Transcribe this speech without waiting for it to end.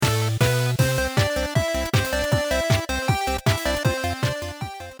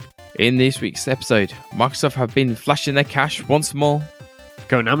In this week's episode, Microsoft have been flashing their cash once more.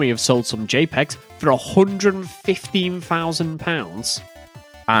 Konami have sold some JPEGs for £115,000.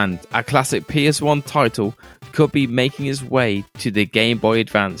 And a classic PS1 title could be making its way to the Game Boy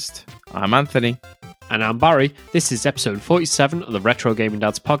Advanced. I'm Anthony. And I'm Barry. This is episode 47 of the Retro Gaming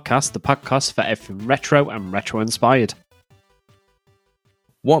Dads podcast, the podcast for everything retro and retro-inspired.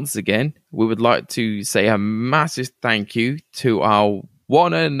 Once again, we would like to say a massive thank you to our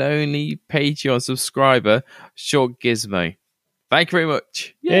one and only Patreon subscriber, Short Gizmo. Thank you very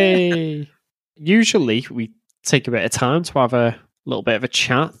much. Yay! Usually, we take a bit of time to have a little bit of a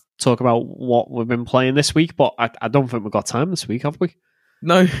chat, talk about what we've been playing this week, but I don't think we've got time this week, have we?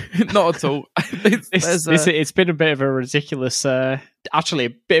 No, not at all. It's been a bit of a ridiculous, actually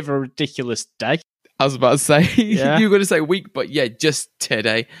a bit of a ridiculous day. I was about to say, yeah. You were going to say week, but yeah, just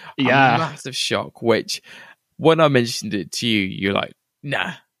today. Yeah. A massive shock, which when I mentioned it to you, you're like,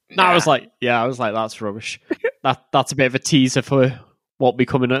 nah. I was like, that's rubbish. That's a bit of a teaser for what will be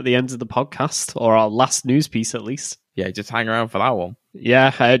coming at the end of the podcast, or our last news piece at least. Yeah, just hang around for that one.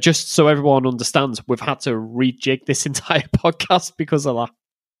 Yeah, just so everyone understands, we've had to rejig this entire podcast because of that.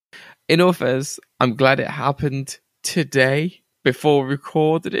 In all fairness, I'm glad it happened today before we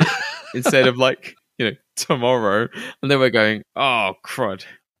recorded it, instead of tomorrow. And then we're going, oh, crud.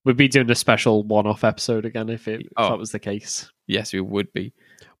 We'd be doing a special one-off episode again if that was the case. Yes, we would be.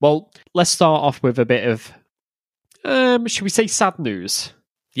 Well, let's start off with a bit of, should we say sad news?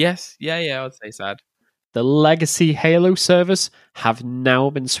 Yes, yeah, I would say sad. The legacy Halo servers have now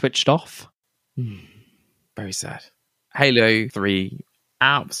been switched off. Very sad. Halo 3,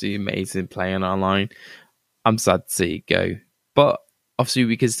 absolutely amazing playing online. I'm sad to see it go. But obviously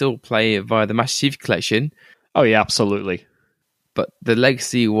we can still play it via the Master Chief Collection. Oh yeah, absolutely. But the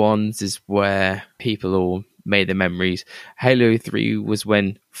legacy ones is where people all made their memories. Halo 3 was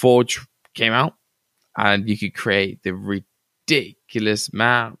when Forge came out and you could create the ridiculous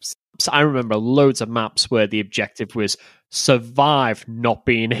maps. So I remember loads of maps where the objective was survive not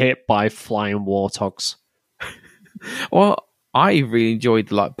being hit by flying warthogs. Well, I really enjoyed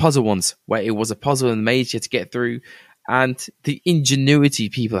the puzzle ones where it was a puzzle and maze you had to get through, and the ingenuity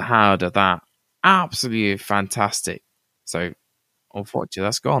people had of that, absolutely fantastic. So unfortunately,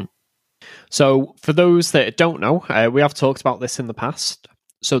 that's gone. So for those that don't know, we have talked about this in the past.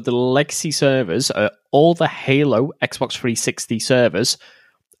 So the legacy servers, all the Halo Xbox 360 servers,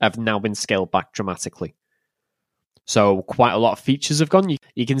 have now been scaled back dramatically. So quite a lot of features have gone.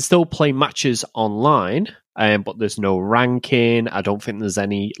 You can still play matches online, but there's no ranking. I don't think there's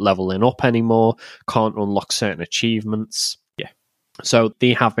any leveling up anymore. Can't unlock certain achievements. Yeah. So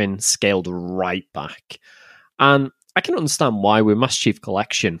they have been scaled right back. And I can understand why with Master Chief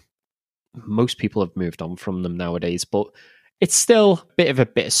Collection, most people have moved on from them nowadays, but it's still a bit of a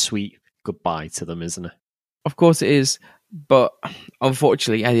bittersweet goodbye to them, isn't it? Of course it is. But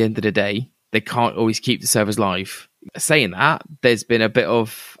unfortunately, at the end of the day, they can't always keep the servers live. Saying that, there's been a bit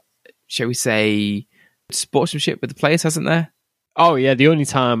of, shall we say, sportsmanship with the players, hasn't there? Oh, yeah. The only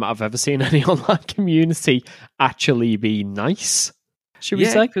time I've ever seen any online community actually be nice, should we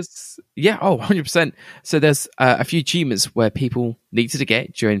say? 100%. So there's a few achievements where people needed to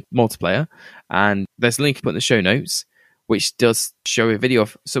get during multiplayer, and there's a link put in the show notes, which does show a video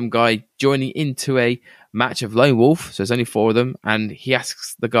of some guy joining into a match of Lone Wolf, so there's only 4 of them, and he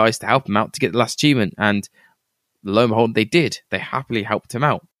asks the guys to help him out to get the last achievement, and lo and behold, they did. They happily helped him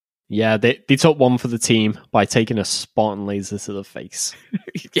out. Yeah, they took one for the team by taking a Spartan laser to the face.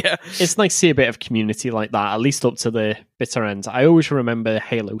 Yeah. It's nice to see a bit of community like that, at least up to the bitter end. I always remember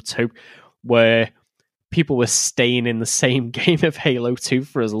Halo 2, where people were staying in the same game of Halo 2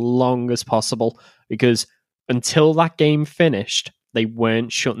 for as long as possible, because until that game finished, they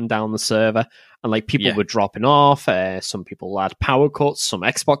weren't shutting down the server. And people were dropping off. Some people had power cuts. Some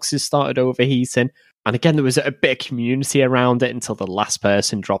Xboxes started overheating. And again, there was a bit of community around it until the last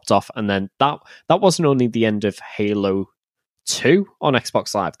person dropped off. And then that wasn't only the end of Halo 2 on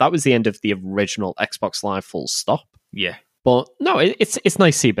Xbox Live. That was the end of the original Xbox Live full stop. Yeah. But no, it's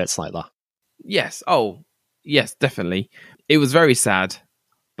nice to see bits like that. Yes. Oh, yes, definitely. It was very sad,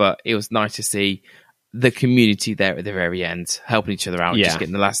 but it was nice to see the community there at the very end, helping each other out, and just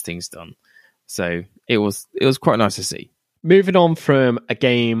getting the last things done. So it was quite nice to see. Moving on from a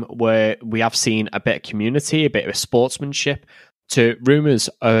game where we have seen a bit of community, a bit of sportsmanship, to rumours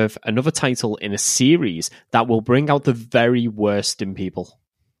of another title in a series that will bring out the very worst in people.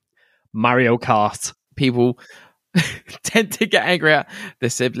 Mario Kart. People tend to get angry at their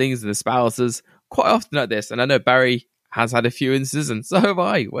siblings and the spouses quite often like this. And I know Barry has had a few instances, and so have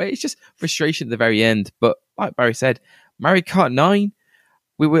I, where it's just frustration at the very end. But like Barry said, Mario Kart 9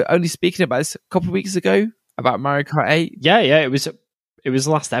 we were only speaking about this a couple of weeks ago about Mario Kart 8. Yeah, it was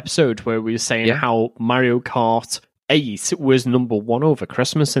the last episode where we were saying how Mario Kart 8 was number 1 over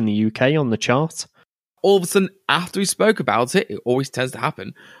Christmas in the UK on the chart. All of a sudden, after we spoke about it, it always tends to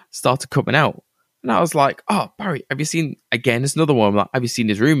happen, started coming out. And I was like, oh, Barry, have you seen, again, there's another one. I'm like, have you seen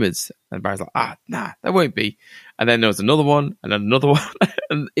his rumours? And Barry's like, nah, there won't be. And then there was another one, and then another one.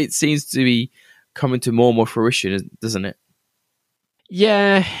 And it seems to be coming to more and more fruition, doesn't it?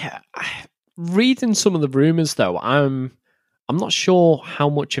 Yeah. Reading some of the rumours, though, I'm not sure how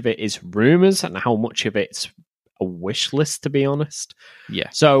much of it is rumours and how much of it's a wish list, to be honest. Yeah.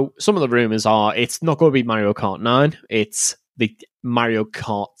 So some of the rumours are it's not going to be Mario Kart 9. It's the Mario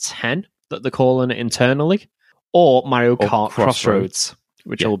Kart 10 that they're calling it internally, or Mario Kart Crossroads,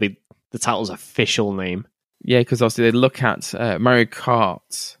 which will be the title's official name. Yeah, because obviously they look at Mario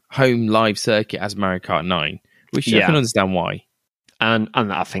Kart's home live circuit as Mario Kart 9, which I can understand why. And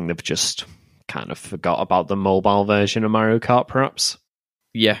I think they've just kind of forgot about the mobile version of Mario Kart, perhaps.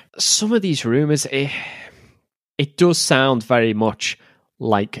 Yeah. Some of these rumours, it does sound very much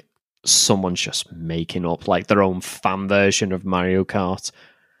like someone's just making up like their own fan version of Mario Kart.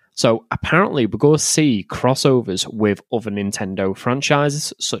 So apparently we're going to see crossovers with other Nintendo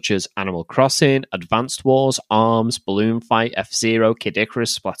franchises such as Animal Crossing, Advanced Wars, ARMS, Balloon Fight, F-Zero, Kid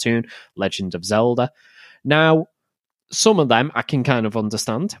Icarus, Splatoon, Legend of Zelda. Now, some of them I can kind of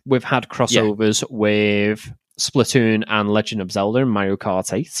understand. We've had crossovers with Splatoon and Legend of Zelda and Mario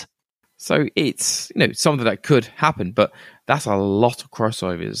Kart 8. So it's, something that could happen, but that's a lot of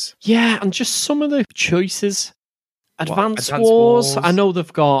crossovers. Yeah, and just some of the choices. Advanced Wars. I know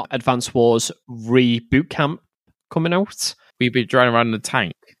they've got Advanced Wars Reboot Camp coming out. We've been driving around in the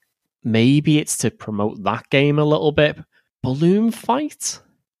tank. Maybe it's to promote that game a little bit. Balloon Fight?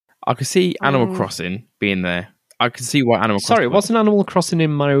 I could see Animal Crossing being there. I can see why Animal Crossing... Sorry, wasn't Animal Crossing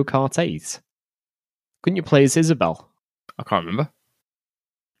in Mario Kart 8? Couldn't you play as Isabelle? I can't remember.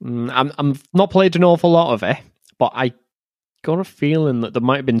 I've not played an awful lot of it, but I got a feeling that there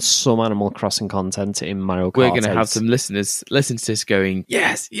might have been some Animal Crossing content in Mario Kart. We're going to have some listeners listen to this going,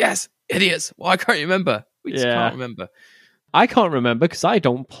 yes, idiots. Well, I can't remember. We just can't remember. I can't remember because I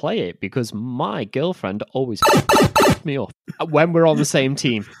don't play it because my girlfriend always me up when we're on the same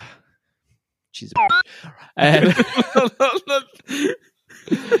team. She's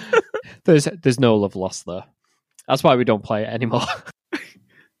there's no love lost there. That's why we don't play it anymore.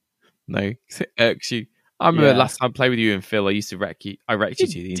 No, it irks you. I remember last time I played with you and Phil, I used to wreck you. I wrecked you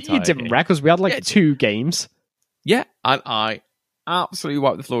to the entire You didn't wreck us. We had 2 games. Yeah, and I absolutely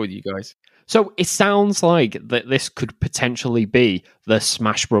wiped the floor with you guys. So it sounds like that this could potentially be the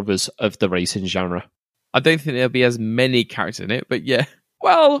Smash Brothers of the racing genre. I don't think there'll be as many characters in it, but yeah.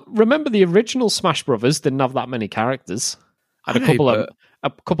 Well, remember the original Smash Brothers didn't have that many characters. Had a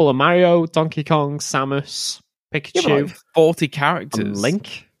couple of Mario, Donkey Kong, Samus, Pikachu, 40 characters, and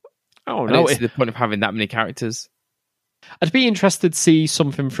Link. Oh no! It's the point of having that many characters. I'd be interested to see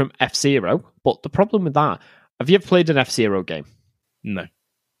something from F-Zero, but the problem with that, have you ever played an F-Zero game? No.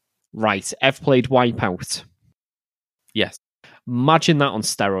 Right, I've played Wipeout. Yes. Imagine that on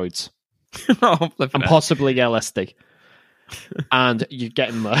steroids. And possibly LSD. And you're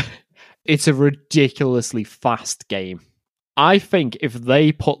getting there. It's a ridiculously fast game. I think if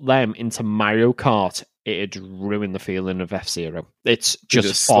they put them into Mario Kart, it'd ruin the feeling of F-Zero. It's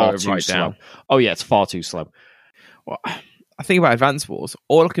just far too slow. Down. Oh yeah, it's far too slow. Well, I think about Advance Wars.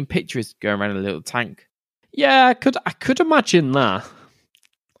 All I can picture is going around in a little tank. Yeah, I could imagine that.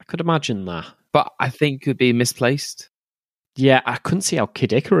 But I think it would be misplaced. Yeah, I couldn't see how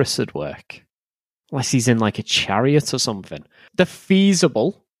Kid Icarus would work. Unless he's in like a chariot or something. They're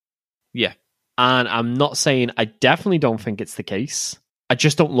feasible. Yeah. And I'm not saying, I definitely don't think it's the case. I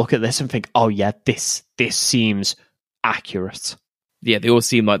just don't look at this and think, oh yeah, this seems accurate. Yeah, they all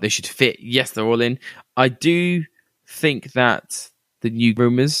seem like they should fit. Yes, they're all in. I do think that the new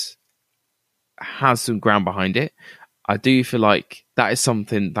rumours has some ground behind it. I do feel like that is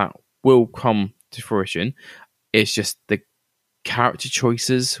something that will come to fruition. It's just the character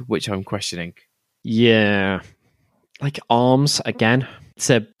choices which I'm questioning. Yeah. Like ARMS, again, it's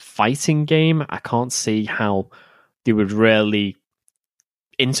a fighting game. I can't see how they would really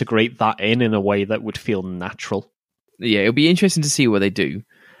integrate that in a way that would feel natural. Yeah, it'll be interesting to see what they do.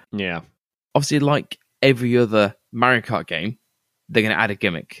 Yeah. Obviously, like every other Mario Kart game, they're going to add a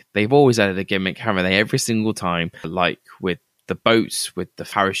gimmick. They've always added a gimmick, haven't they? Every single time, like with the boats, with the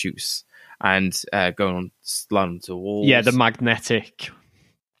parachutes, and going on sliding to walls. Yeah, the magnetic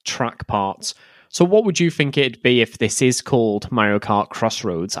track parts. So what would you think it'd be if this is called Mario Kart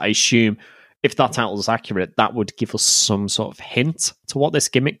Crossroads? I assume if that title is accurate, that would give us some sort of hint to what this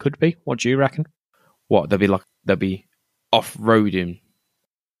gimmick could be. What do you reckon? What, they'll be off-roading?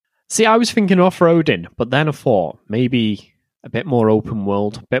 See, I was thinking off-roading, but then I thought maybe a bit more open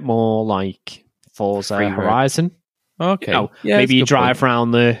world, a bit more like Forza Horizon. Okay. Maybe you drive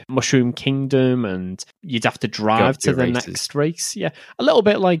around the Mushroom Kingdom and you'd have to drive to the next race. Yeah. A little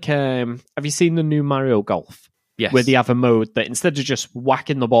bit like, have you seen the new Mario Golf? Yes. Where they have a mode that instead of just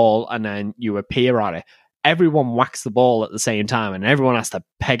whacking the ball and then you appear at it, everyone whacks the ball at the same time and everyone has to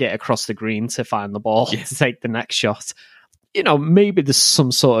peg it across the green to find the ball to take the next shot. Maybe there's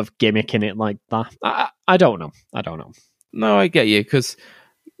some sort of gimmick in it like that. I don't know. No, I get you, because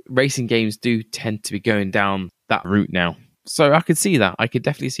racing games do tend to be going down that route now. So I could see that. I could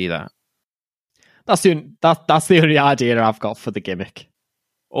definitely see that. That's the only idea I've got for the gimmick.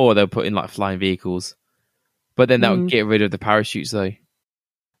 Or they'll put in like flying vehicles. But then that would get rid of the parachutes, though.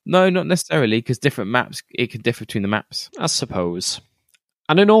 No, not necessarily, because different maps, it could differ between the maps. I suppose.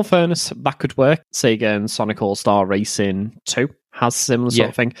 And in all fairness, that could work. Sega and Sonic All-Star Racing 2 has a similar sort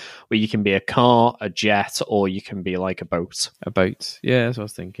of thing, where you can be a car, a jet, or you can be like a boat. A boat. Yeah, that's what I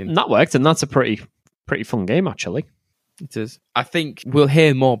was thinking. And that worked, and that's a pretty fun game, actually. It is. I think we'll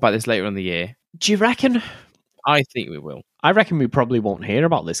hear more about this later in the year. Do you reckon? I think we will. I reckon we probably won't hear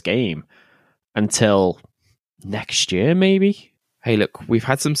about this game until next year, maybe. Hey, look, we've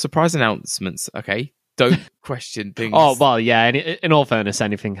had some surprise announcements, okay? Don't question things. Oh, well, yeah, in all fairness,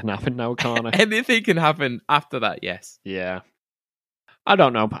 anything can happen now, can't it? Anything can happen after that, yes. Yeah. I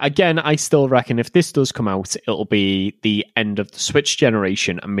don't know. Again, I still reckon if this does come out, it'll be the end of the Switch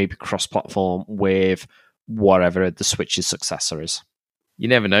generation and maybe cross-platform with whatever the Switch's successor is. You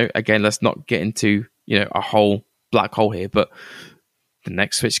never know. Again, let's not get into, a whole black hole here, but the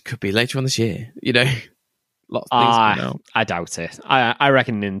next Switch could be later on this year, Lots of things coming out. I doubt it. I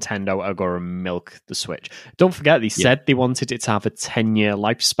reckon Nintendo are going to milk the Switch. Don't forget, they said they wanted it to have a 10-year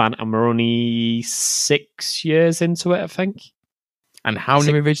lifespan, and we're only 6 years into it, I think. And how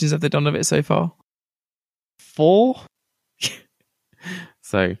many revisions have they done of it so far? 4.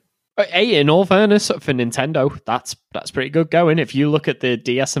 So, hey, in all fairness, for Nintendo, that's pretty good going. If you look at the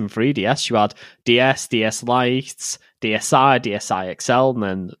DS and 3DS, you had DS, DS Lite, DSi, DSi XL, and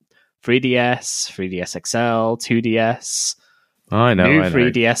then 3DS, 3DS XL, 2DS. I know. New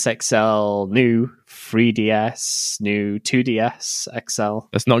 3DS XL, new 3DS, new 2DS XL.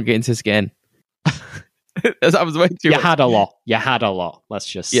 Let's not get into this again. That was way too much. You had a lot. Let's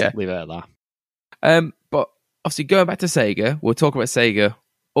just leave it at that. But obviously, going back to Sega, we'll talk about Sega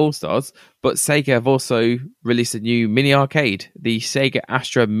All-Stars, but Sega have also released a new mini arcade, the Sega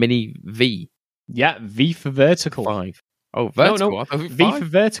Astra Mini V. Yeah, V for vertical. 5. Oh, vertical? No. V for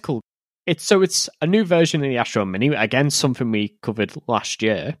vertical. It's a new version of the Astro Mini. Again, something we covered last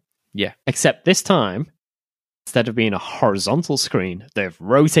year. Yeah. Except this time, instead of being a horizontal screen, they've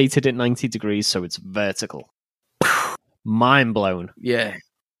rotated it 90 degrees so it's vertical. Mind blown. Yeah.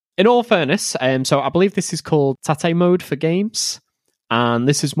 In all fairness, so I believe this is called Tate mode for games. And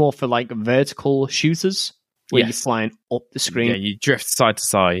this is more for like vertical shooters where you're flying up the screen. Yeah, you drift side to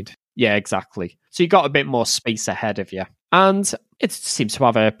side. Yeah, exactly. So you got a bit more space ahead of you. And it seems to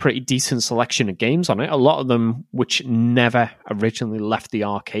have a pretty decent selection of games on it. A lot of them which never originally left the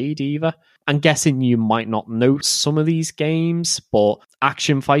arcade either. I'm guessing you might not know some of these games, but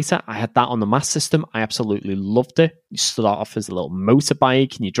Action Fighter, I had that on the Master System. I absolutely loved it. You start off as a little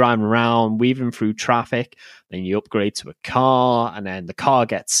motorbike and you're driving around, weaving through traffic. Then you upgrade to a car, and then the car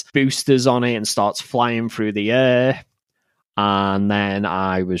gets boosters on it and starts flying through the air. And then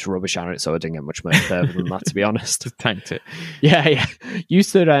I was rubbish at it, so I didn't get much more further than that, to be honest. Just tanked it. Yeah.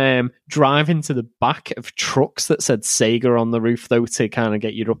 Used to drive into the back of trucks that said Sega on the roof, though, to kind of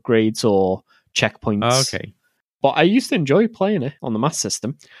get your upgrades or checkpoints. Oh, okay. But I used to enjoy playing it on the Master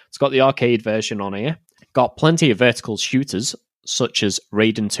System. It's got the arcade version on here. Got plenty of vertical shooters, such as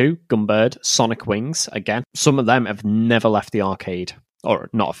Raiden 2, Gunbird, Sonic Wings. Again, some of them have never left the arcade, or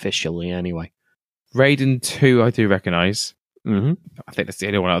not officially anyway. Raiden 2, I do recognise. Mm-hmm. I think that's the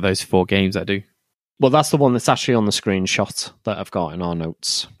only one out of those 4 games I do. Well, that's the one that's actually on the screenshot that I've got in our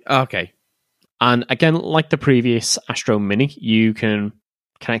notes. Okay. And again, like the previous Astro Mini, you can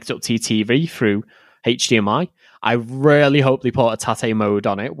connect up to your TV through HDMI. I really hope they put a Tate mode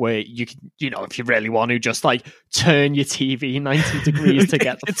on it where you can, if you really want to, just like turn your TV 90 degrees to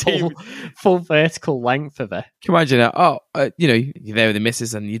get the full vertical length of it. Can you imagine that? You're there with the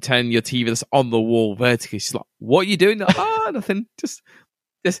missus and you turn your TV that's on the wall vertically. She's like, what are you doing? Nothing. Just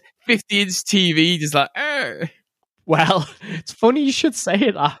this 50-inch TV, just like, Well, it's funny you should say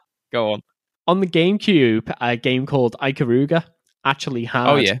that. Go on. On the GameCube, a game called Ikaruga actually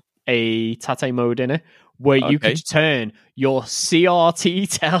had a Tate mode in it where you could turn your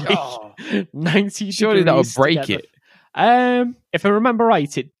CRT telly 90 Surely that would degrees break together. it. If I remember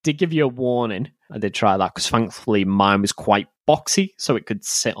right, it did give you a warning. I did try that because thankfully mine was quite boxy, so it could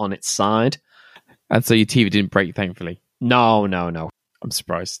sit on its side. And so your TV didn't break, thankfully. No. I'm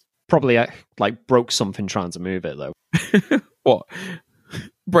surprised. Probably broke something trying to move it though. What?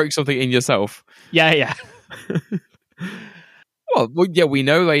 Broke something in yourself? Yeah. Well, yeah, we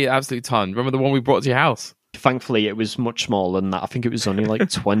know they absolute ton. Remember the one we brought to your house? Thankfully, it was much smaller than that. I think it was only like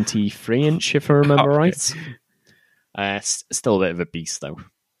 23 inch, if I remember right. Still a bit of a beast though.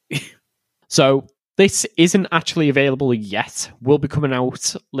 So this isn't actually available yet. Will be coming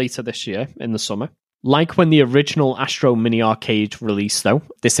out later this year in the summer. Like when the original Astro Mini Arcade released, though,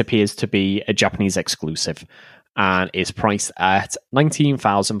 this appears to be a Japanese exclusive and is priced at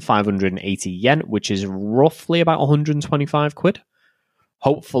 19,580 yen, which is roughly about 125 quid.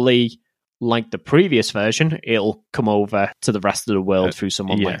 Hopefully, like the previous version, it'll come over to the rest of the world through some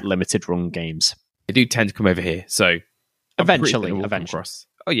like limited run games. They do tend to come over here, so eventually.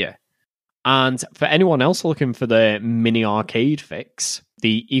 Oh yeah. And for anyone else looking for the mini arcade fix,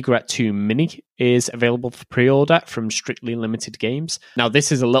 the Egret 2 Mini is available for pre-order from Strictly Limited Games. Now,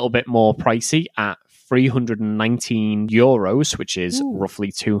 this is a little bit more pricey at €319, which is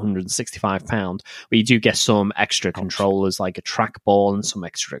roughly £265. But you do get some extra controllers like a trackball and some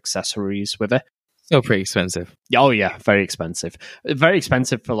extra accessories with it. Still pretty expensive. Oh, yeah, very expensive. Very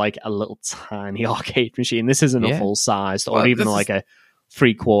expensive for like a little tiny arcade machine. This isn't a full-sized or even like a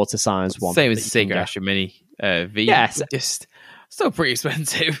 3/4 size one. Same as Sega Astro Mini V. Yes. Just still pretty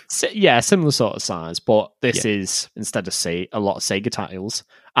expensive. Yeah, similar sort of size, but this is, instead of a lot of Sega titles.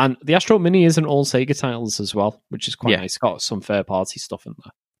 And the Astro Mini isn't all Sega titles as well, which is quite nice. It's got some third-party stuff in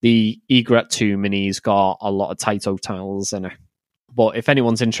there. The Egret 2 Mini's got a lot of Taito titles in it. But if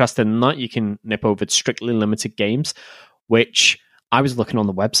anyone's interested in that, you can nip over to Strictly Limited Games, which I was looking on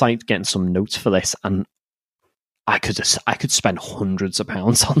the website, getting some notes for this, and I could spend hundreds of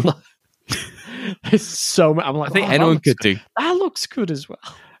pounds on that. There's so much. I'm like, I think anyone could do. That looks good as well.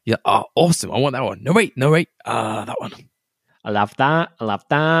 Yeah, awesome. I want that one. No wait. That one. I love that.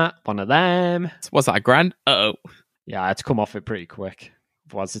 One of them. What's that, $1,000? Uh-oh. Yeah, I had to come off it pretty quick.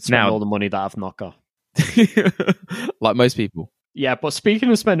 Otherwise, it's spend all the money that I've not got. Like most people. Yeah, but speaking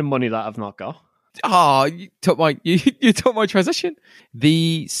of spending money that I've not got. You took my transition.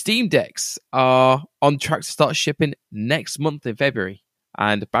 The Steam Decks are on track to start shipping next month in February,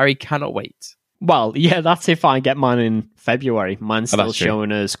 and Barry cannot wait. Well, yeah, that's if I get mine in February. Mine's still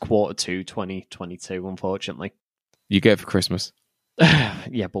showing as Q2 2022, unfortunately. You get it for Christmas.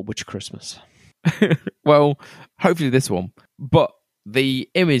 Yeah, but which Christmas? Well, hopefully this one. But the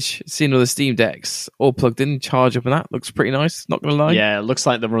image, seeing all the Steam Decks all plugged in, charge up, and that looks pretty nice. Not going to lie. Yeah, it looks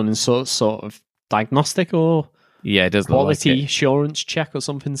like they're running sort of diagnostic or it does quality assurance check or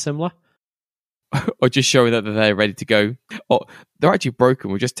something similar. Or just showing that they're ready to go. Oh, they're actually broken.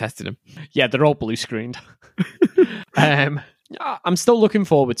 We're just testing them. Yeah, they're all blue screened. I'm still looking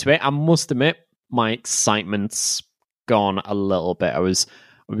forward to it. I must admit, my excitement's gone a little bit. I was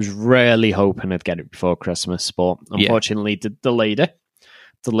really hoping I'd get it before Christmas, but unfortunately delayed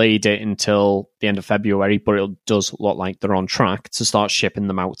it until the end of February, but it does look like they're on track to start shipping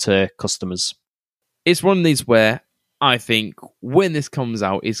them out to customers. It's one of these where I think when this comes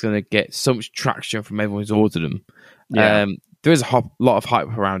out, it's going to get so much traction from everyone who's ordered them. Yeah. There is a lot of hype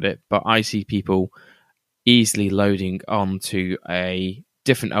around it, but I see people easily loading onto a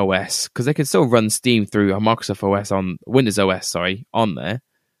different OS because they can still run Steam through a Microsoft OS on Windows OS, on there.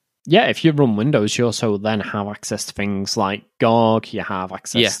 Yeah, if you run Windows, you also then have access to things like GOG. You have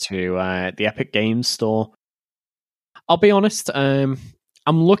access to the Epic Games Store. I'll be honest,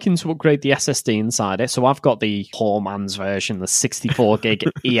 I'm looking to upgrade the SSD inside it. So I've got the poor man's version, the 64 gig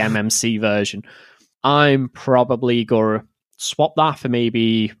eMMC version. I'm probably going to swap that for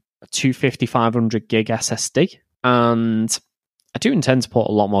maybe a 250, 500 gig SSD. And I do intend to put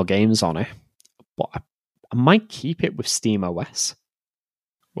a lot more games on it. But I might keep it with Steam OS.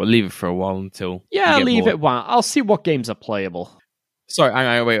 Well, leave it for a while until... Yeah, leave it a while. I'll see what games are playable.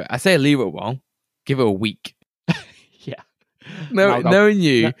 Sorry, wait. I say leave it a while. Give it a week. Yeah. Knowing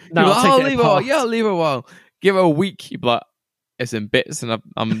you, I'll leave it a while. Yeah, leave it a while. Give it a week. You'd be like, it's in bits, and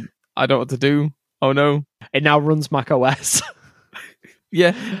I don't know what to do. Oh no! It now runs Mac OS.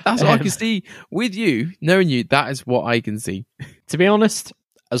 Yeah, that's what I can see with you. Knowing you, that is what I can see. To be honest,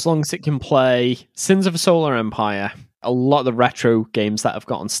 as long as it can play Sins of a Solar Empire, a lot of the retro games that I've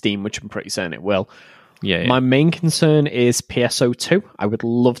got on Steam, which I'm pretty certain it will. Yeah. My main concern is PSO2. I would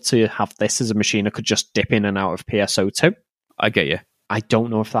love to have this as a machine I could just dip in and out of PSO2. I get you. I don't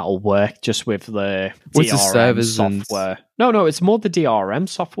know if that'll work just with the What's the DRM servers software. No, it's more the DRM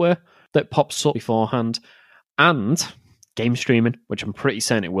software that pops up beforehand. And game streaming, which I'm pretty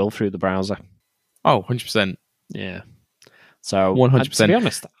certain it will through the browser. Oh, 100%. Yeah. So, 100%. To be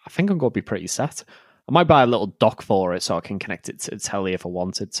honest, I think I'm going to be pretty set. I might buy a little dock for it so I can connect it to the telly if I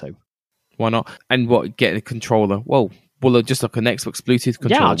wanted to. Why not? And what, get a controller? Well, just like an Xbox Bluetooth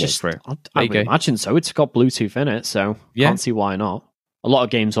controller for it. I would imagine so. It's got Bluetooth in it, so can't see why not. A lot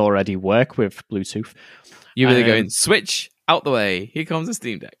of games already work with Bluetooth. You're really going, Switch, out the way. Here comes the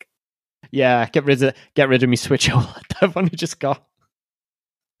Steam Deck. Yeah, get rid of me Switch OLED I've only just got.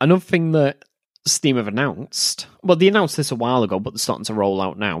 Another thing that Steam have announced, well, they announced this a while ago, but they're starting to roll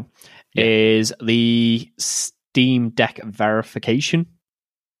out now, is the Steam Deck verification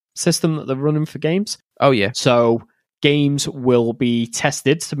system that they're running for games. Oh, yeah. So games will be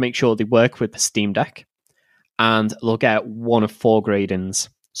tested to make sure they work with the Steam Deck, and they'll get one of 4 gradings.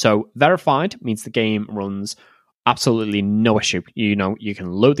 So verified means the game runs absolutely no issue. You know, you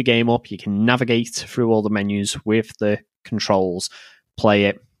can load the game up, you can navigate through all the menus with the controls, play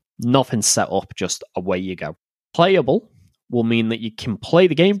it, nothing set up, just away you go. Playable will mean that you can play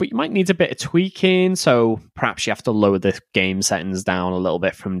the game, but you might need a bit of tweaking. So perhaps you have to lower the game settings down a little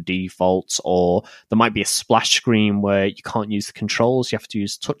bit from defaults, or there might be a splash screen where you can't use the controls, you have to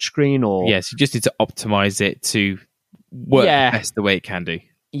use touchscreen. Or yes, you just need to optimize it to work best the way it can do.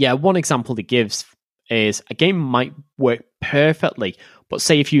 Yeah, one example it gives is a game might work perfectly, but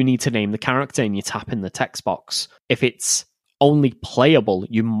say if you need to name the character and you tap in the text box, if it's only playable,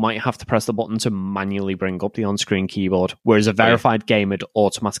 you might have to press the button to manually bring up the on-screen keyboard, whereas a verified game would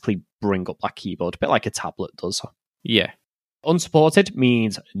automatically bring up that keyboard, a bit like a tablet does. Yeah. Unsupported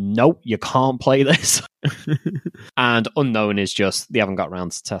means, no, you can't play this. And unknown is just, they haven't got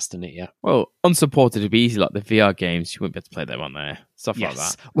around to testing it yet. Well, unsupported would be easy, like the VR games, you wouldn't be able to play them on there. Stuff like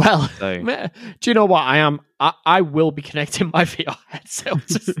that. Well, do you know what I am? I will be connecting my VR headset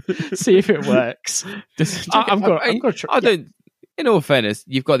to see if it works. I'm going to try. In all fairness,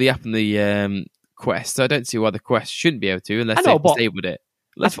 you've got the app and the Quest, so I don't see why the Quest shouldn't be able to, unless they've disabled it.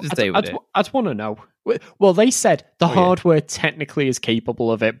 I'd want to know. Well, they said the hardware technically is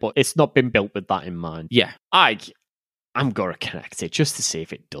capable of it, but it's not been built with that in mind. Yeah. I'm going to connect it just to see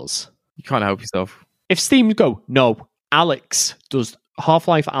if it does. You can't help yourself. If Steam go, no,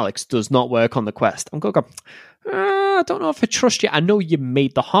 Half-Life Alex does not work on the Quest, I'm going to go, I don't know if I trust you. I know you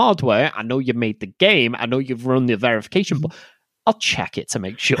made the hardware. I know you made the game. I know you've run the verification, but I'll check it to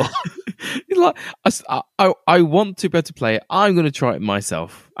make sure. Like, I want to be able to play it. I'm going to try it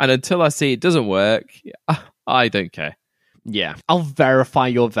myself. And until I see it doesn't work, I don't care. Yeah, I'll verify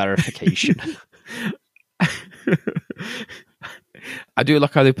your verification. I do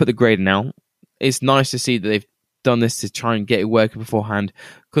like how they put the grading out. It's nice to see that they've done this to try and get it working beforehand,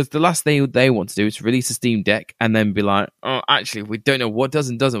 because the last thing they want to do is release a Steam Deck and then be like, oh, actually, we don't know what does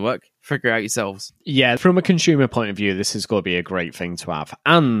and doesn't work. Figure it out yourselves. Yeah, from a consumer point of view, this is going to be a great thing to have.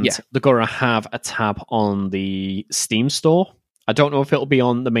 And they're going to have a tab on the Steam store. I don't know if it'll be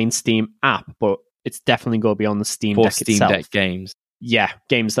on the main Steam app, but it's definitely going to be on the Steam Deck Steam itself. Deck games. Yeah,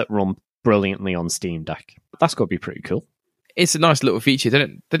 games that run brilliantly on Steam Deck. That's going to be pretty cool. It's a nice little feature. They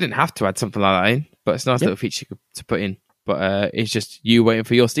didn't have to add something like that in, but it's a nice little feature to put in. But it's just you waiting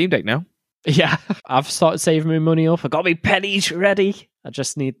for your Steam Deck now. Yeah, I've started saving my money up. I've got my pennies ready. I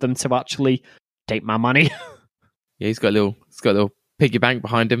just need them to actually take my money. Yeah, he's got a little piggy bank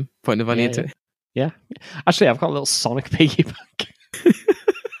behind him, putting the money into it. Yeah. Actually, I've got a little Sonic piggy bank.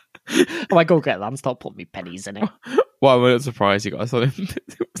 I might go get that and start putting my pennies in it. Well, I'm not surprised you got a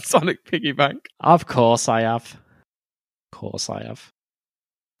Sonic piggy bank. Of course I have. All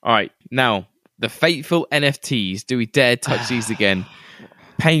right, now the fateful NFTs. Do we dare touch these again?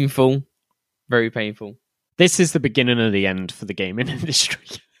 Painful, very painful. This is the beginning of the end for the gaming industry.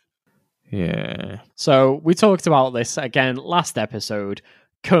 Yeah. So we talked about this again last episode.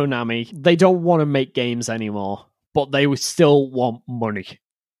 Konami, they don't want to make games anymore, but they still want money.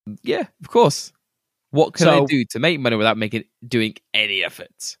 Yeah, of course. What can they do to make money without doing any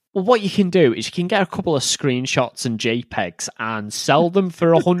effort? Well, what you can do is you can get a couple of screenshots and JPEGs and sell them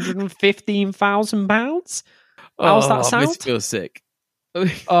for £115,000. How's that sound? This feels sick.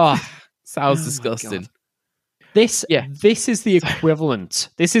 Sounds disgusting. This is the equivalent.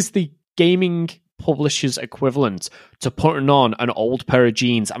 This is the gaming publisher's equivalent to putting on an old pair of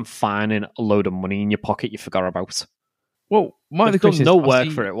jeans and finding a load of money in your pocket you forgot about. Well, They've done no work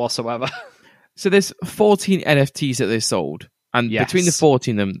for it whatsoever. So there's 14 NFTs that they've sold. And between the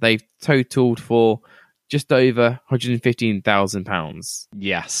 14 of them, they've totaled for just over £115,000.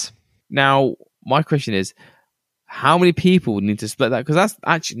 Yes. Now, my question is, how many people need to split that? Because that's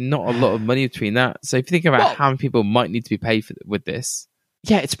actually not a lot of money between that. So if you think about how many people might need to be paid with this.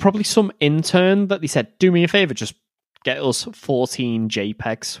 Yeah, it's probably some intern that they said, do me a favor, just get us 14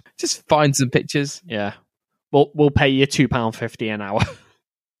 JPEGs. Just find some pictures. Yeah. We'll pay you £2.50 an hour.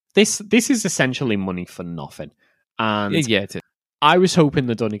 This is essentially money for nothing. And Yeah, it is. I was hoping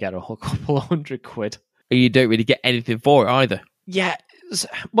they'd only get a couple of £100. You don't really get anything for it either. Yeah.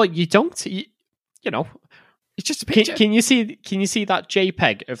 Well, you don't. You know. It's just a picture. Can you see that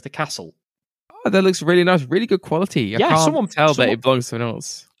JPEG of the castle? Oh, that looks really nice. Really good quality. I can't tell that it belongs to someone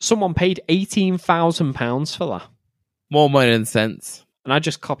else. Someone paid £18,000 for that. More money than sense. And I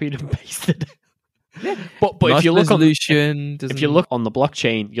just copied and pasted it. Yeah. But nice if you look if you look on the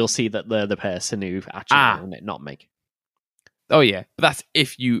blockchain, you'll see that they're the person who actually owned it, not me. Oh yeah, but that's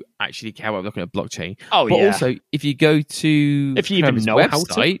if you actually care about looking at blockchain. Oh but yeah. Also, if you go to if you even know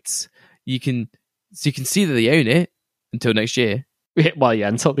websites, you can see that they own it until next year. Well, yeah,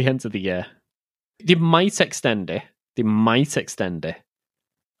 until the end of the year. They might extend it.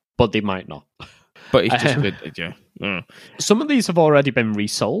 But they might not. But it's just good. Yeah. Some of these have already been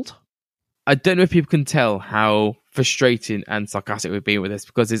resold. I don't know if people can tell how frustrating and sarcastic we've been with this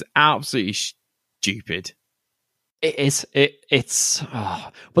because it's absolutely stupid. It is. It's.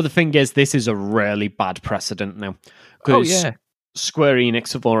 But the thing is, this is a really bad precedent now. Because Square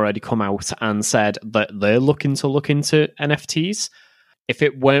Enix have already come out and said that they're looking into NFTs. If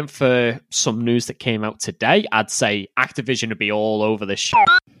it weren't for some news that came out today, I'd say Activision would be all over this shit.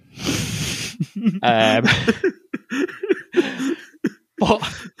 But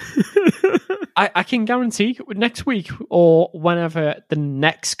I can guarantee next week or whenever the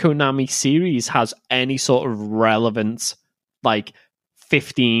next Konami series has any sort of relevant, like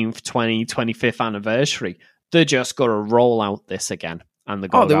 15th, 25th anniversary, they're just going to roll out this again. And they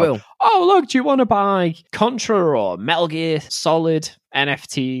will. Oh, look, do you want to buy Contra or Metal Gear Solid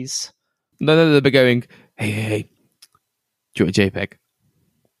NFTs? No, they'll be going, hey, do you want a JPEG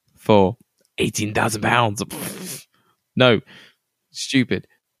for £18,000? No, stupid.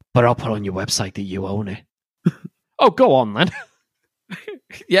 But I'll put on your website that you own it. Oh, go on then.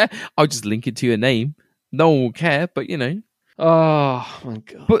 Yeah, I'll just link it to your name. No one will care, but Oh, my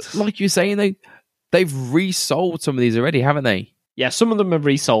God. But like you're saying, they've resold some of these already, haven't they? Yeah, some of them are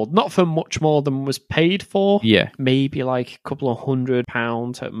resold, not for much more than was paid for. Yeah. Maybe like a couple of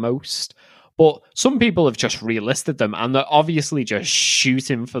 £100 at most. But some people have just relisted them, and they're obviously just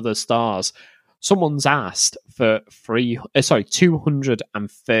shooting for the stars. Someone's asked for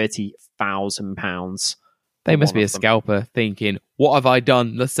 £230,000. They must be a scalper thinking, what have I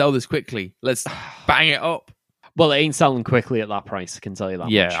done? Let's sell this quickly. Let's bang it up. Well, it ain't selling quickly at that price, I can tell you that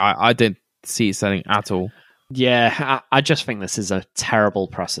much. Yeah, I don't see it selling at all. Yeah, I just think this is a terrible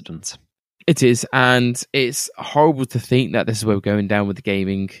precedent. It is, and it's horrible to think that this is where we're going down with the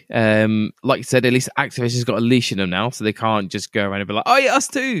gaming. Like you said, at least Activision's got a leash in them now, so they can't just go around and be like, oh yeah, us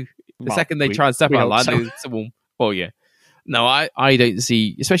too. The second they try and step out of line, someone, well, yeah. No, I don't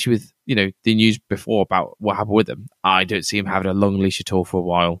see, especially with, the news before about what happened with them, I don't see him having a long leash at all for a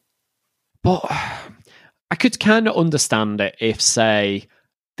while. But I could kind of understand it if, say,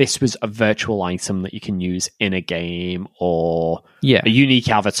 this was a virtual item that you can use in a game or a unique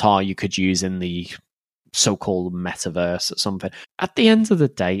avatar you could use in the so-called metaverse or something. At the end of the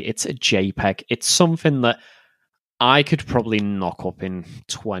day, it's a JPEG. It's something that I could probably knock up in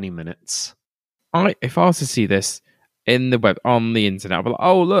 20 minutes. If I was to see this in the web on the internet, I'd be like,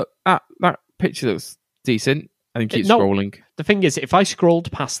 oh, look, that picture looks decent, and keep scrolling. The thing is, if I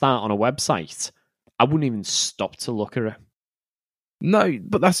scrolled past that on a website, I wouldn't even stop to look at it. No,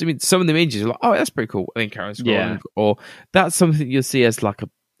 but some of the images are like, oh, that's pretty cool. And then carry on scrolling, or that's something you'll see as like a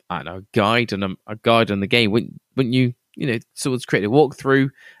guide on a guide on the game. Wouldn't you? Someone's created a walkthrough,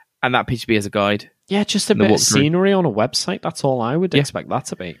 and that picture be as a guide. Yeah, just a bit of scenery on a website. That's all I would expect that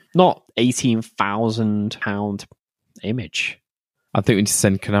to be. Not £18,000 image. I think we need to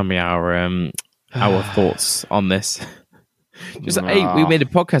send Konami our thoughts on this. Just hey, we made a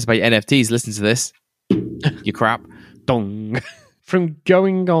podcast about NFTs. Listen to this. You crap. Dong. From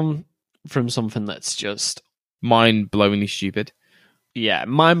going on from something that's just mind-blowingly stupid. Yeah,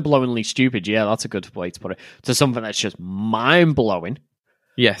 mind-blowingly stupid. Yeah, that's a good way to put it. To something that's just mind-blowing.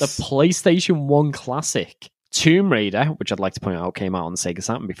 Yes. The PlayStation 1 classic, Tomb Raider, which I'd like to point out came out on the Sega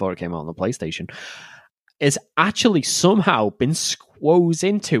Saturn before it came out on the PlayStation, is actually somehow been squoze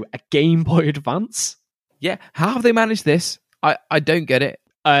into a Game Boy Advance. Yeah, how have they managed this? I don't get it.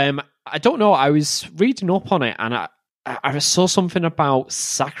 I don't know. I was reading up on it, and I saw something about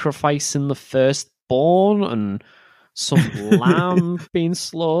sacrificing the firstborn, and some lamb being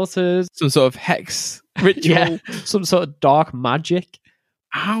slaughtered. Some sort of hex ritual. Yeah, some sort of dark magic.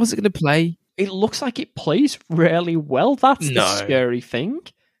 How's it going to play? It looks like it plays really well. That's the scary thing.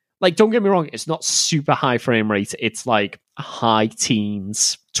 Like, don't get me wrong, it's not super high frame rate. It's like high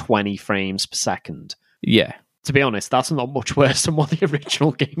teens, 20 frames per second. Yeah. To be honest, that's not much worse than what the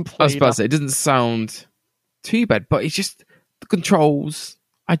original game played. I was about to say, it doesn't sound too bad, but it's just the controls.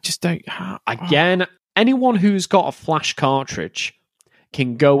 I just don't... Again, anyone who's got a Flash cartridge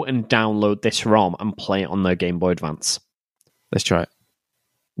can go and download this ROM and play it on their Game Boy Advance. Let's try it.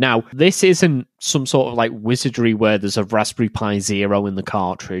 Now, this isn't some sort of like wizardry where there's a Raspberry Pi Zero in the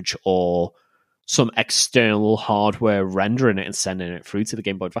cartridge or some external hardware rendering it and sending it through to the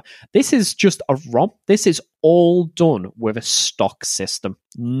Game Boy Advance. This is just a ROM. This is all done with a stock system.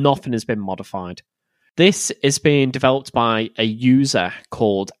 Nothing has been modified. This is being developed by a user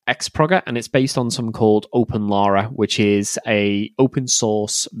called Xprogger, and it's based on something called OpenLara, which is a open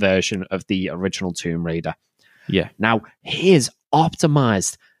source version of the original Tomb Raider. Yeah. Now, he's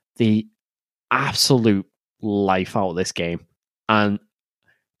optimized the absolute life out of this game. And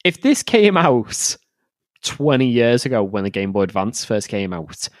if this came out 20 years ago when the Game Boy Advance first came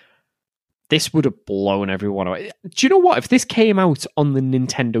out, this would have blown everyone away. Do you know what? If this came out on the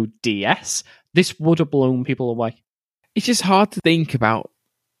Nintendo DS, this would have blown people away. It's just hard to think about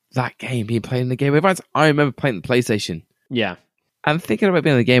that game being played in the Game Boy Advance. I remember playing the PlayStation. Yeah. And thinking about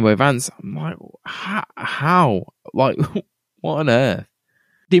being on the Game Boy Advance, I'm like, how? Like, what on earth?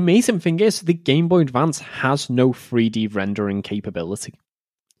 The amazing thing is, the Game Boy Advance has no 3D rendering capability.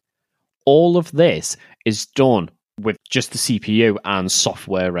 All of this is done with just the CPU and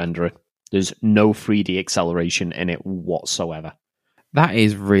software rendering. There's no 3D acceleration in it whatsoever. That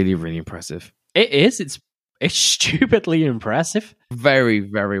is really, really impressive. It is. It's stupidly impressive. Very,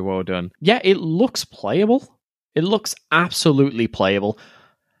 very well done. Yeah, it looks playable. It looks absolutely playable.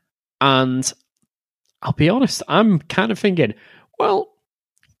 And I'll be honest, I'm kind of thinking, well,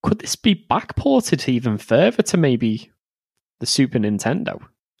 could this be backported even further to maybe the Super Nintendo?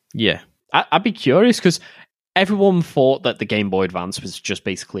 Yeah. I'd be curious because everyone thought that the Game Boy Advance was just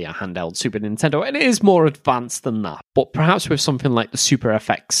basically a handheld Super Nintendo, and it is more advanced than that. But perhaps with something like the Super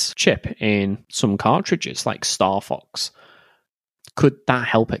FX chip in some cartridges, like Star Fox, could that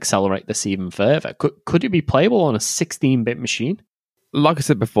help accelerate this even further? Could it be playable on a 16-bit machine? Like I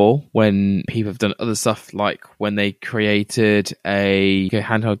said before, when people have done other stuff, like when they created a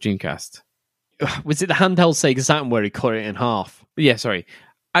handheld Dreamcast. Was it the handheld Sega Saturn where he cut it in half? Yeah, sorry.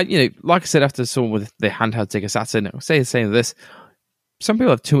 Like I said, after someone with the handheld Sega Saturn, I'll say the same as this. Some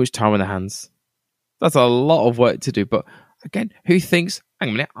people have too much time on their hands. That's a lot of work to do. But again, who thinks, hang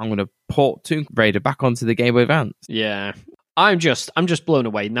on a minute, I'm going to port Tomb Raider back onto the Game Boy Advance? Yeah. I'm just blown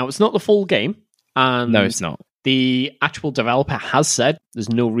away. Now, it's not the full game. And no, it's not. The actual developer has said there's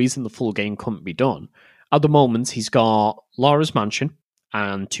no reason the full game couldn't be done. At the moment, he's got Lara's Mansion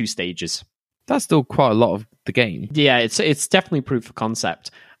and 2 stages. That's still quite a lot of the game. Yeah, it's definitely proof of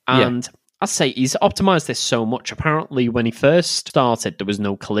concept. And I say he's optimized this so much. Apparently, when he first started, there was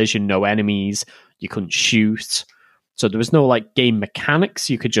no collision, no enemies, you couldn't shoot. So there was no like game mechanics.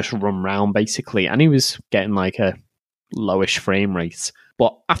 You could just run around basically. And he was getting like a lowish frame rate.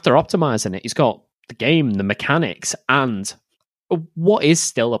 But after optimizing it, he's got the game, the mechanics, and what is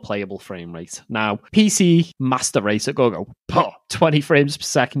still a playable frame rate. Now, PC Master Race at go, 20 frames per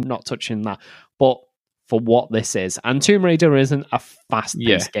second, not touching that. But for what this is, and Tomb Raider isn't a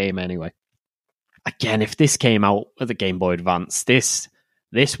fast-paced game anyway. Again, if this came out with the Game Boy Advance, this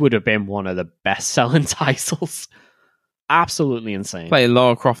would have been one of the best-selling titles. Absolutely insane. Playing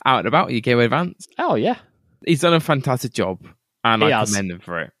Lara Croft out and about, your Game Boy Advance. Oh, yeah. He's done a fantastic job, and I commend him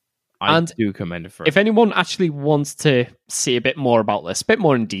for it. I do commend him for it. If anyone actually wants to see a bit more about this, a bit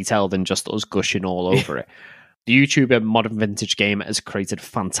more in detail than just us gushing all over it, the YouTuber Modern Vintage Gamer has created a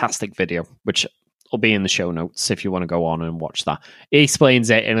fantastic video, which will be in the show notes if you want to go on and watch that. He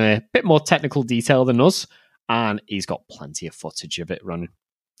explains it in a bit more technical detail than us, and he's got plenty of footage of it running.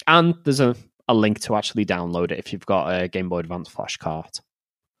 And there's a link to actually download it if you've got a Game Boy Advance flash card.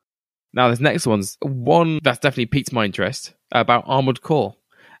 Now, this next one's one that's definitely piqued my interest, about Armored Core.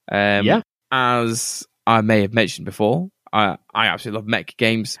 As I may have mentioned before, I absolutely love mech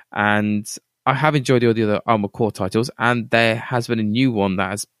games, and I have enjoyed all the other Armored Core titles, and there has been a new one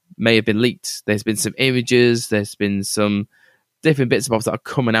that may have been leaked. There's been some images, there's been some different bits and bobs that are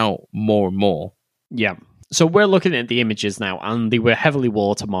coming out more and more. Yeah. So we're looking at the images now, and they were heavily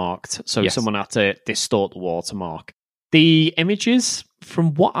watermarked, so someone had to distort the watermark. The images,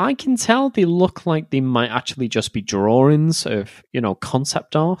 from what I can tell, they look like they might actually just be drawings of,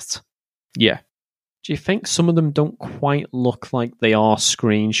 concept art. Yeah. Do you think some of them don't quite look like they are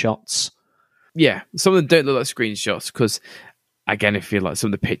screenshots? Yeah, some of them don't look like screenshots because, again, I feel like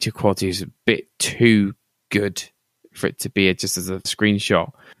some of the picture quality is a bit too good for it to be just as a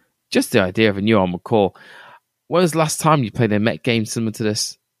screenshot. Just the idea of a new Armored Core. When was the last time you played a mech game similar to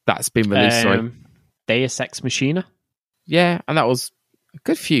this that's been released? Deus Ex Machina. Yeah, and that was a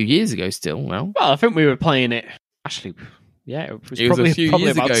good few years ago still. Well, I think we were playing it. Actually, yeah, it was probably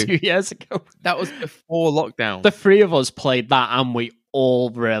about 2 years ago. That was before lockdown. The three of us played that and we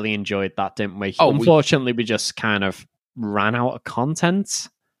all really enjoyed that, didn't we? Unfortunately, we just kind of ran out of content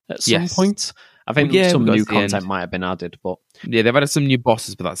at some point. I think some new content might have been added, but... Yeah, they've added some new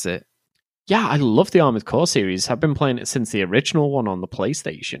bosses, but that's it. Yeah, I love the Armored Core series. I've been playing it since the original one on the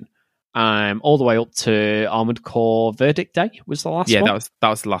PlayStation. All the way up to Armored Core Verdict Day was the last one. Yeah, that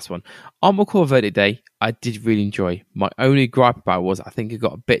was the last one. Armored Core Verdict Day, I did really enjoy. My only gripe about it was I think it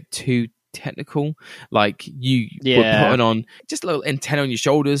got a bit too technical. Like you were putting on just a little antenna on your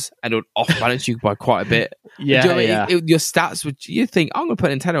shoulders and it would off balance you by quite a bit. Your stats would, you think, I'm going to put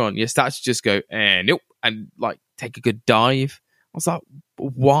an antenna on. Your stats just go, nope, and like take a good dive. I was like,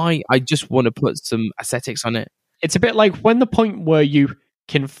 why? I just want to put some aesthetics on it. It's a bit like when the point where you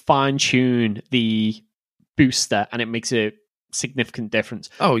can fine tune the booster and it makes a significant difference.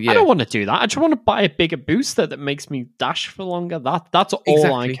 Oh yeah, I don't want to do that. I just want to buy a bigger booster that makes me dash for longer. That's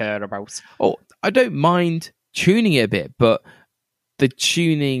all I care about. Oh, I don't mind tuning it a bit, but the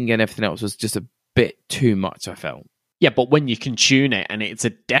tuning and everything else was just a bit too much, I felt. Yeah, but when you can tune it and it's a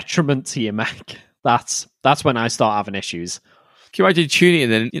detriment to your mech, that's when I start having issues. Can you imagine tuning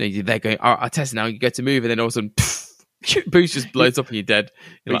and then you're there going, I test it now, you go to move and then all of a sudden boost just blows up and you're dead.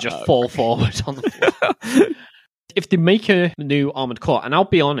 You just fall forward on the floor. If they make a new Armored Core, and I'll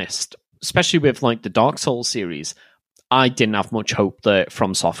be honest, especially with like the Dark Souls series, I didn't have much hope that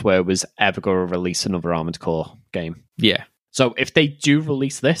From Software was ever going to release another Armored Core game. Yeah. So if they do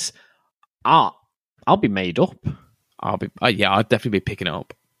release this, I'll be made up. I'll definitely be picking it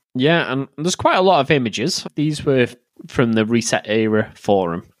up. Yeah, and there's quite a lot of images. These were from the Reset Era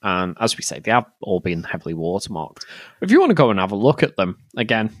forum, and as we say, they have all been heavily watermarked. If you want to go and have a look at them,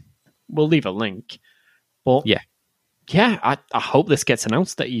 again, we'll leave a link. But yeah, I hope this gets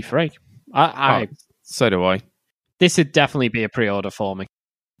announced at E3. So do I. This would definitely be a pre-order for me.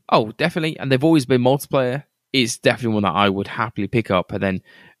 Oh, definitely. And they've always been multiplayer. It's definitely one that I would happily pick up. And then,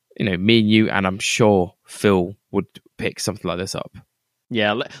 me and you, and I'm sure Phil would pick something like this up.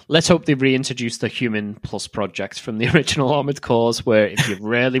 Yeah, let's hope they reintroduce the Human Plus project from the original Armored Cores, where if you're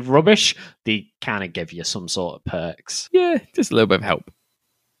really rubbish, they kind of give you some sort of perks. Yeah, just a little bit of help.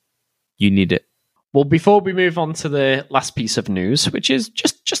 You need it. Well, before we move on to the last piece of news, which is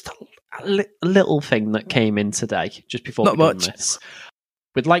just a little thing that came in today, just before Not we much. do this,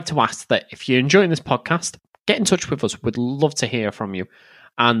 we'd like to ask that if you're enjoying this podcast, get in touch with us. We'd love to hear from you.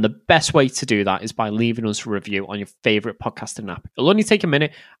 And the best way to do that is by leaving us a review on your favourite podcasting app. It'll only take a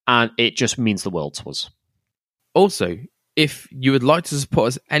minute, and it just means the world to us. Also, if you would like to support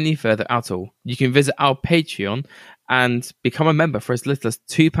us any further at all, you can visit our Patreon and become a member for as little as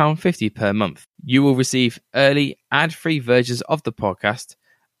 £2.50 per month. You will receive early ad-free versions of the podcast,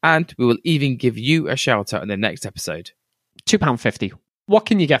 and we will even give you a shout-out in the next episode. £2.50. What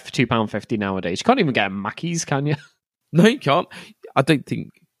can you get for £2.50 nowadays? You can't even get a Mackey's, can you? No, you can't. I don't think...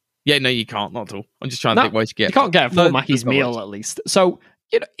 Yeah, no, you can't. Not at all. I'm just trying to think what you get. You can't get a full Mackey's meal, at least. So,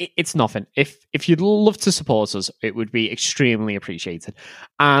 it's nothing. If you'd love to support us, it would be extremely appreciated.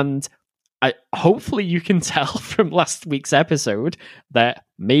 And hopefully you can tell from last week's episode that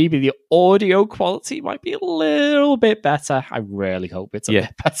maybe the audio quality might be a little bit better. I really hope it's a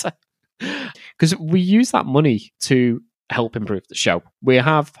bit better. Because we use that money to help improve the show. We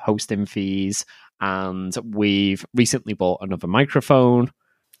have hosting fees, and we've recently bought another microphone.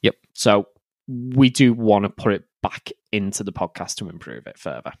 Yep. So we do want to put it back into the podcast to improve it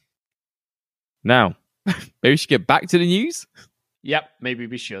further. Now, maybe we should get back to the news. Yep, maybe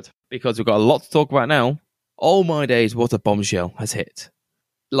we should. Because we've got a lot to talk about now. Oh my days, what a bombshell has hit.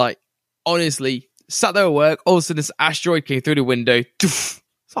 Like, honestly, sat there at work, all of a sudden this asteroid came through the window. It's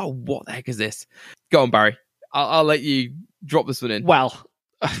like, what the heck is this? Go on, Barry. I'll let you drop this one in. Well,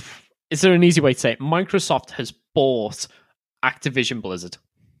 is there an easy way to say it? Microsoft has bought Activision Blizzard.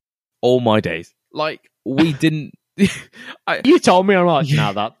 All my days. Like, we didn't... You told me, I'm like,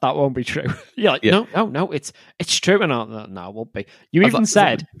 no, that won't be true. You're like, no, it's true. And no, it won't be. You even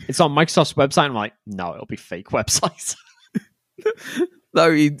said it's on Microsoft's website. I'm like, no, it'll be fake websites.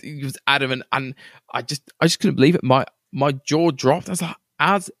 No, he was adamant, and I just couldn't believe it. My jaw dropped. I was like,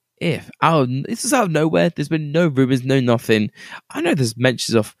 as if this is out of nowhere. There's been no rumors, no nothing. I know there's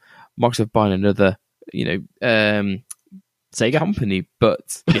mentions of Microsoft buying another Sega company,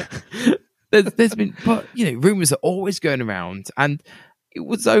 but yeah, there's been, but rumors are always going around, and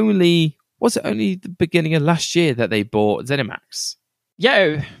was it only the beginning of last year that they bought ZeniMax?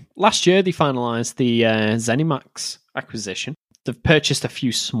 Yeah, last year they finalised the ZeniMax acquisition. They've purchased a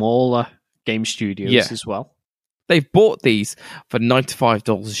few smaller game studios as well. They've bought these for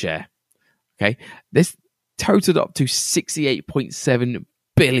 $95 a share. Okay, this totaled up to $68.7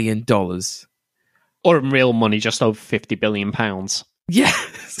 billion. Or in real money, just over £50 billion. Yeah.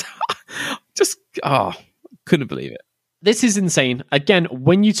 Couldn't believe it. This is insane. Again,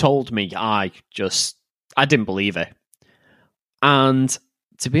 when you told me, I didn't believe it. And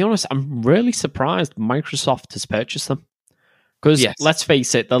to be honest, I'm really surprised Microsoft has purchased them. Because let's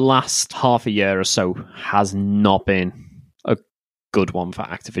face it, the last half a year or so has not been a good one for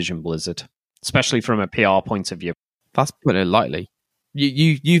Activision Blizzard, especially from a PR point of view. That's putting it lightly.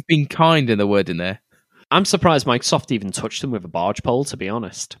 You've been kind in the word in there. I'm surprised Microsoft even touched them with a barge pole, to be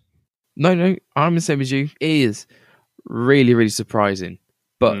honest. No, I'm the same as you. It is really, really surprising.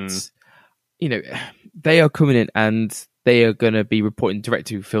 But, they are coming in and they are going to be reporting direct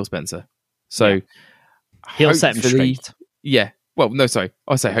to Phil Spencer. So he'll set them straight. Yeah. Well, no, sorry.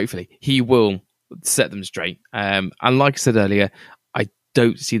 I'll say hopefully. He will set them straight. And like I said earlier, I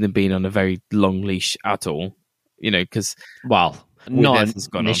don't see them being on a very long leash at all. Because... Well, not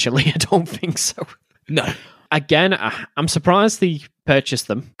initially, I don't think so. No. Again, I'm surprised they purchased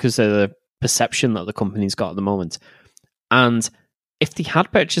them because of the perception that the company's got at the moment. And if they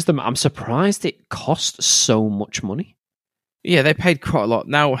had purchased them, I'm surprised it cost so much money. Yeah, they paid quite a lot.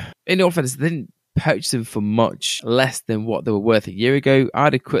 Now, in all fairness, they didn't purchase them for much less than what they were worth a year ago. I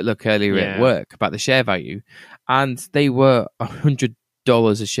had a quick look earlier at work about the share value, and they were $100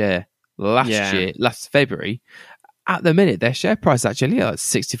 a share last February. At the minute, their share price is actually like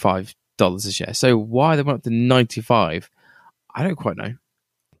 $65 a share. So why they went up to 95, I don't quite know.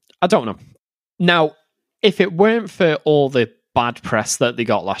 I don't know. Now, if it weren't for all the bad press that they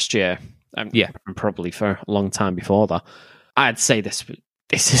got last year, and probably for a long time before that, I'd say this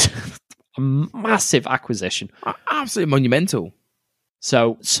is a massive acquisition. Absolutely monumental.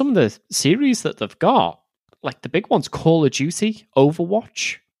 So some of the series that they've got, like the big ones, Call of Duty,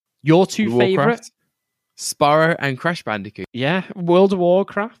 Overwatch, your two favourite, Spyro and Crash Bandicoot. Yeah, World of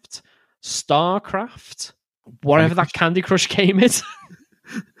Warcraft, StarCraft, whatever that Candy Crush game is.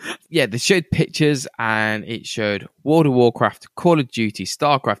 Yeah, they showed pictures and it showed World of Warcraft, Call of Duty,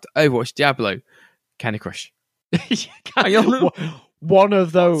 StarCraft, Overwatch, Diablo, Candy Crush. One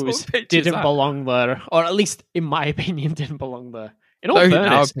of those didn't belong there, or at least in my opinion didn't belong there. In all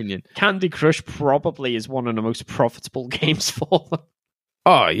fairness, Candy Crush probably is one of the most profitable games for them.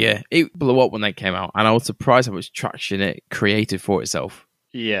 Oh yeah, it blew up when they came out, and I was surprised how much traction it created for itself.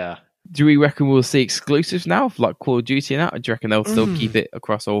 Yeah. Do we reckon we'll see exclusives now, like Call of Duty and that? Or do you reckon they'll still keep it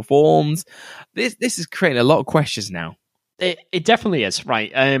across all forms? This is creating a lot of questions now. It definitely is,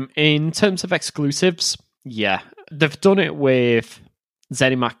 right. In terms of exclusives, yeah. They've done it with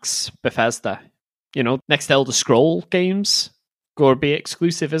ZeniMax Bethesda. Next Elder Scroll games going to be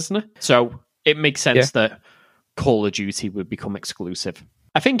exclusive, isn't it? So it makes sense that Call of Duty would become exclusive.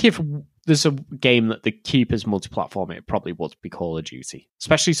 I think if there's a game that they keep as multi-platform, it probably would be Call of Duty.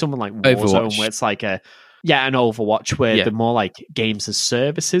 Especially something like Warzone, where it's like an Overwatch, where they're more like games as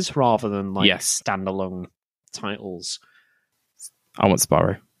services rather than like standalone titles. I want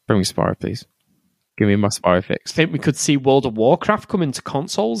Spyro. Bring me Spyro, please. Give me my Spyro fix. I think we could see World of Warcraft come into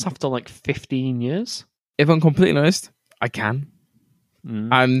consoles after like 15 years. If I'm completely honest, I can.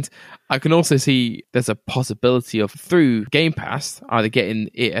 And I can also see there's a possibility of, through Game Pass, either getting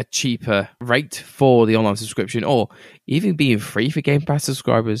it a cheaper rate for the online subscription or even being free for Game Pass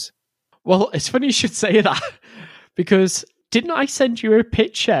subscribers. Well, it's funny you should say that, because didn't I send you a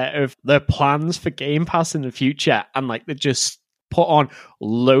picture of the plans for Game Pass in the future, and like they just put on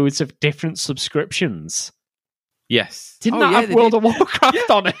loads of different subscriptions? Yes. Didn't that have World of Warcraft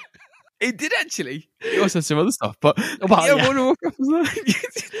on it? It did actually. It also had some other stuff, but World of Warcraft was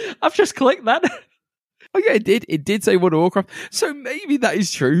there. I've just clicked that. Oh yeah, it did. It did say World of Warcraft. So maybe that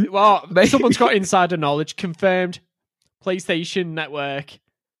is true. Well, someone's got insider knowledge. Confirmed. PlayStation Network.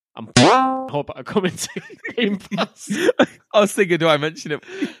 I'm hope I come into Game Pass. I was thinking, do I mention it?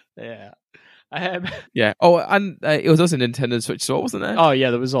 Yeah. Yeah. Oh, and it was also Nintendo Switch Store, wasn't there? Oh yeah,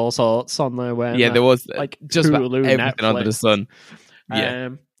 there was all sorts on there. There was like just Hulu, about everything Netflix. under the sun. Yeah.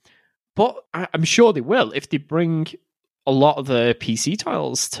 But I'm sure they will if they bring a lot of the PC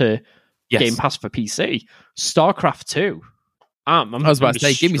titles to Game Pass for PC. StarCraft 2. I was about to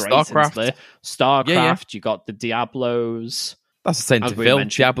say, give me StarCraft. StarCraft, you got the Diablos. That's the same As to we Phil.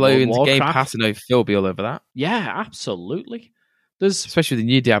 mentioned, Diablo World into Game Warcraft. Pass, I know Phil will be all over that. Yeah, absolutely. There's Especially with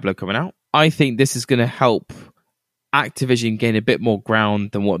the new Diablo coming out. I think this is going to help Activision gain a bit more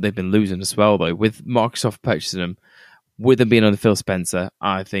ground than what they've been losing as well, though. With Microsoft purchasing them, with them being on the Phil Spencer,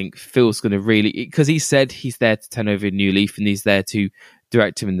 I think Phil's going to really... Because he said he's there to turn over a new leaf and he's there to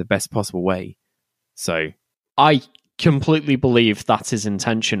direct him in the best possible way. So... I completely believe that's his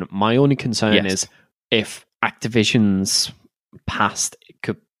intention. My only concern is if Activision's past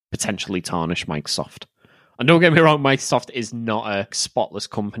could potentially tarnish Microsoft. And don't get me wrong, Microsoft is not a spotless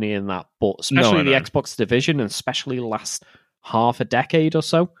company in that, but especially the Xbox division, and especially last half a decade or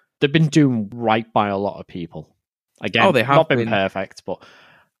so, they've been doing right by a lot of people. Again, they have not been perfect, but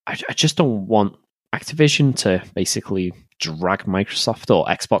I just don't want Activision to basically drag Microsoft or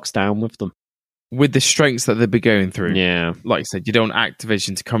Xbox down with them. With the strengths that they've been going through. Yeah. Like you said, you don't want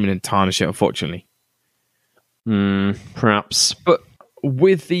Activision to come in and tarnish it, unfortunately. Perhaps. But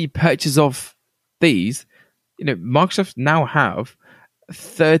with the purchase of these, Microsoft now have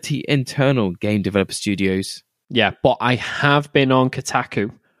 30 internal game developer studios. Yeah, but I have been on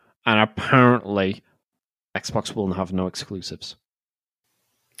Kotaku, and apparently Xbox will have no exclusives.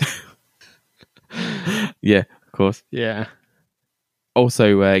 Yeah, of course. Yeah.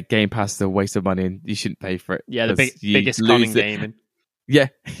 Also, Game Pass is a waste of money and you shouldn't pay for it. Yeah, the biggest con in gaming. Yeah,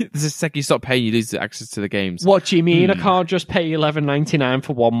 the second you stop paying, you lose access to the games. What do you mean? I can't just pay $11.99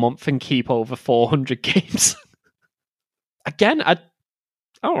 for 1 month and keep over 400 games? Again, I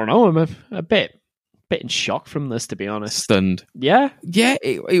don't know. I'm a bit in shock from this, to be honest. Stunned. Yeah? Yeah,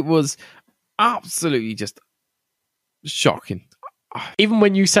 it was absolutely just shocking. Even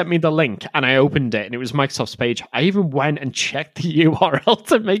when you sent me the link and I opened it and it was Microsoft's page, I even went and checked the URL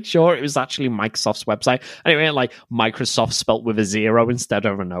to make sure it was actually Microsoft's website. And it went like Microsoft spelt with a 0 instead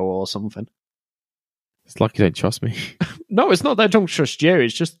of an O or something. It's like you don't trust me. No, it's not that I don't trust you.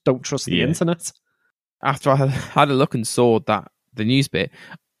 It's just don't trust the internet. After I had a look and saw that the news bit,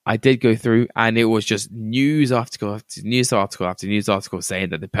 I did go through and it was just news article after news article after news article saying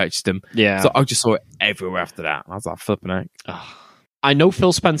that they purchased them. Yeah. So I just saw it everywhere after that. I was like, flipping out. I know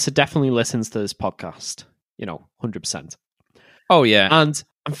Phil Spencer definitely listens to this podcast. 100%. Oh, yeah. And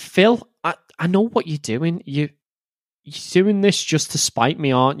Phil, I know what you're doing. You're doing this just to spite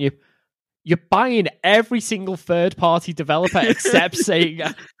me, aren't you? You're buying every single third-party developer except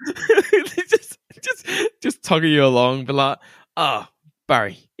Sega. just tugging you along, but like,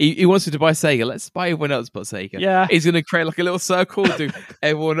 Barry, he wants you to buy Sega. Let's buy everyone else but Sega. Yeah. He's going to create like a little circle to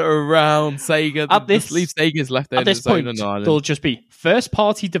everyone around Sega. Just leave Sega's left there. At this point, there'll just be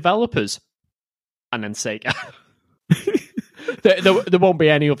first-party developers and then Sega. there won't be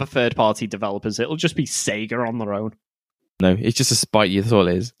any other third-party developers. It'll just be Sega on their own. No, it's just a spite you. That's all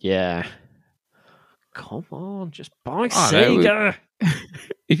it is. Yeah. Come on, just buy Sega.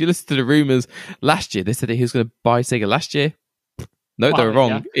 If you listen to the rumours, last year, they said that he was going to buy Sega last year. No, they were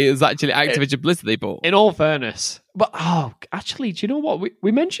wrong. Yeah. It was actually Activision Blizzard they bought. In all fairness. But, actually, do you know what?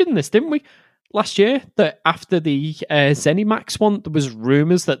 We mentioned this, didn't we? Last year, that after the ZeniMax one, there was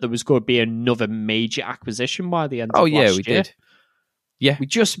rumours that there was going to be another major acquisition by the end of last year. Oh, yeah, we did. Yeah. We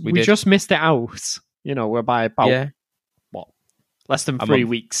just missed it out. We're by about, less than 3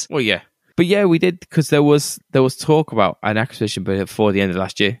 weeks. Well, yeah. But yeah, we did, because there was talk about an acquisition before the end of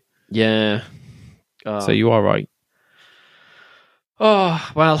last year. Yeah. So you are right.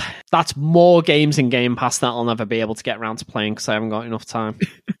 Oh, well, that's more games in Game Pass that I'll never be able to get around to playing because I haven't got enough time.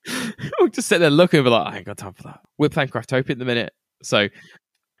 We'll just sit there looking and be like, I ain't got time for that. We're playing Craftopia at the minute. So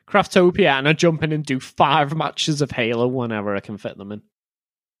Craftopia, and I jump in and do 5 matches of Halo whenever I can fit them in.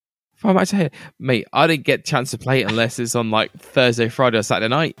 5 matches of Halo? Mate, I didn't get a chance to play it unless it's on like Thursday, Friday or Saturday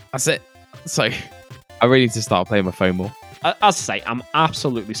night. That's it. So I really need to start playing my phone more. As I say, I'm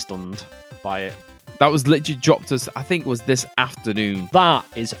absolutely stunned by it. That was literally dropped us, I think it was this afternoon. That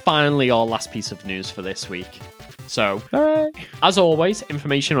is finally our last piece of news for this week. So, as always,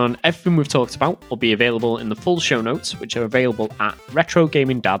 information on everything we've talked about will be available in the full show notes, which are available at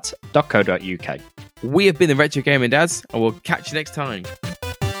retrogamingdads.co.uk. We have been the Retro Gaming Dads, and we'll catch you next time.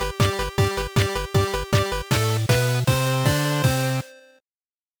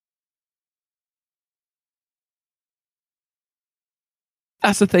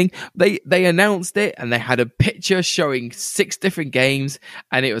 That's the thing. They announced it and they had a picture showing 6 different games,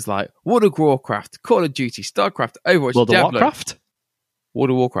 and it was like World of Warcraft, Call of Duty, StarCraft, Overwatch, World Diablo. of Warcraft? World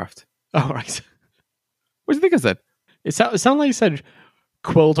of Warcraft. Oh, right. What do you think I said? It sounded like you said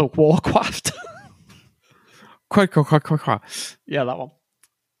World of Warcraft. Quack. Yeah, that one.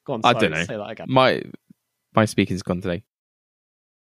 Go on, I don't know. Say that again. My speaking's gone today.